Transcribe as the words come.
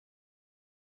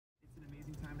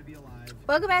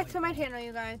Welcome back to my channel,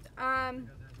 you guys.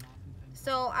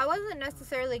 So I wasn't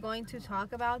necessarily going to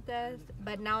talk about this,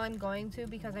 but now I'm going to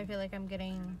because I feel like I'm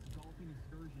getting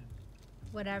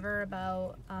whatever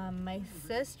about my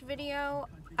cyst video.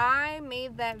 I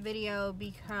made that video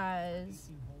because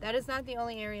that is not the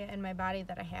only area in my body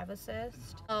that I have a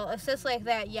cyst. Oh, a cyst like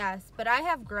that, yes, but I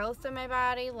have growth in my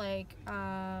body, like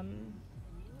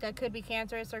that could be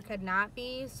cancerous or could not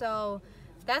be. So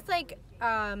that's like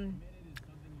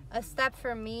a step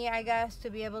for me, I guess, to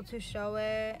be able to show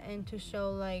it and to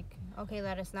show like, okay,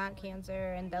 that it's not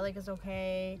cancer and that like it's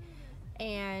okay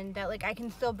and that like I can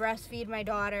still breastfeed my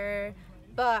daughter.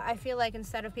 But I feel like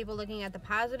instead of people looking at the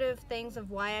positive things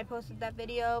of why I posted that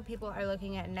video, people are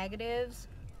looking at negatives.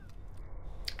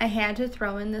 I had to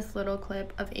throw in this little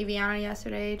clip of Aviana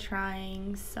yesterday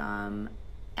trying some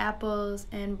apples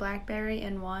and blackberry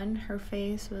in one. Her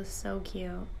face was so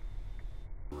cute.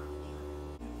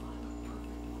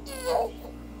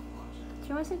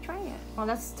 She wants to try it. Well,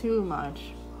 that's too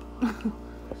much.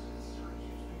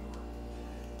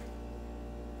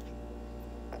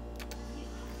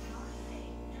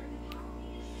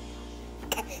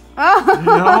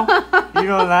 No? You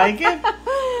don't like it?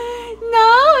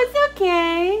 No, it's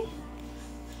okay.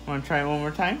 Want to try it one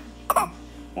more time?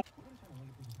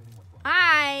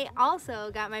 I also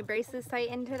got my braces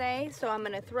tightened today, so I'm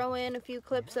going to throw in a few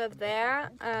clips of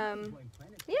that.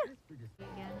 Yeah.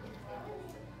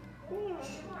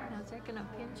 Now, is that gonna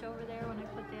pinch over there when I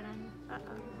put that on?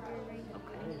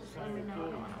 Okay. So we know I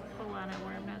don't want to pull on it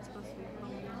where I'm not supposed to be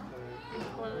pulling on. And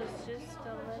close just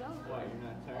a little.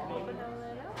 Open a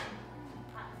little.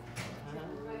 Okay.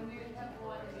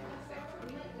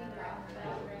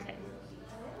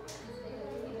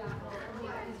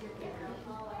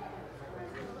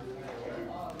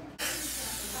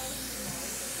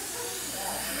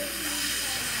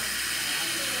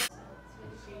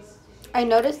 I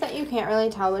noticed that you can't really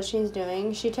tell what she's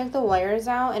doing. She took the wires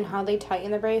out, and how they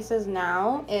tighten the braces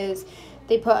now is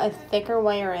they put a thicker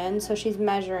wire in, so she's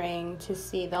measuring to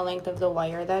see the length of the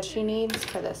wire that she needs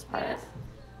for this part. Just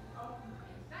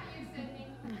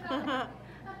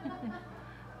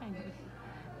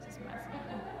messing.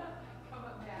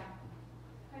 How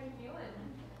you feeling?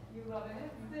 You loving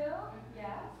it still?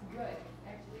 Yes? Good.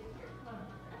 Actually, here, come on.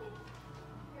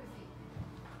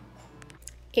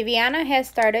 Aviana has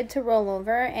started to roll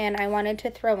over, and I wanted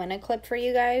to throw in a clip for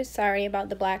you guys. Sorry about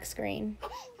the black screen.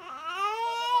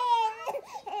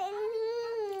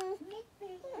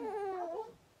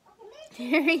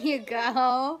 There you go.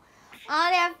 All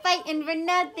that fighting for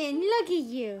nothing. Look at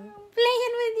you.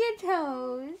 Playing with your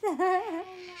toes.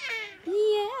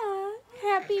 Yeah.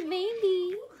 Happy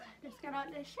baby. Just got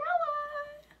out the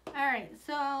shower. Alright,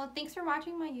 so thanks for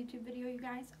watching my YouTube video, you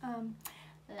guys.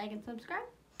 Like and subscribe.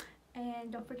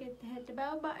 And don't forget to hit the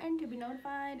bell button to be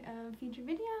notified of future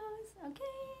videos.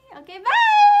 Okay.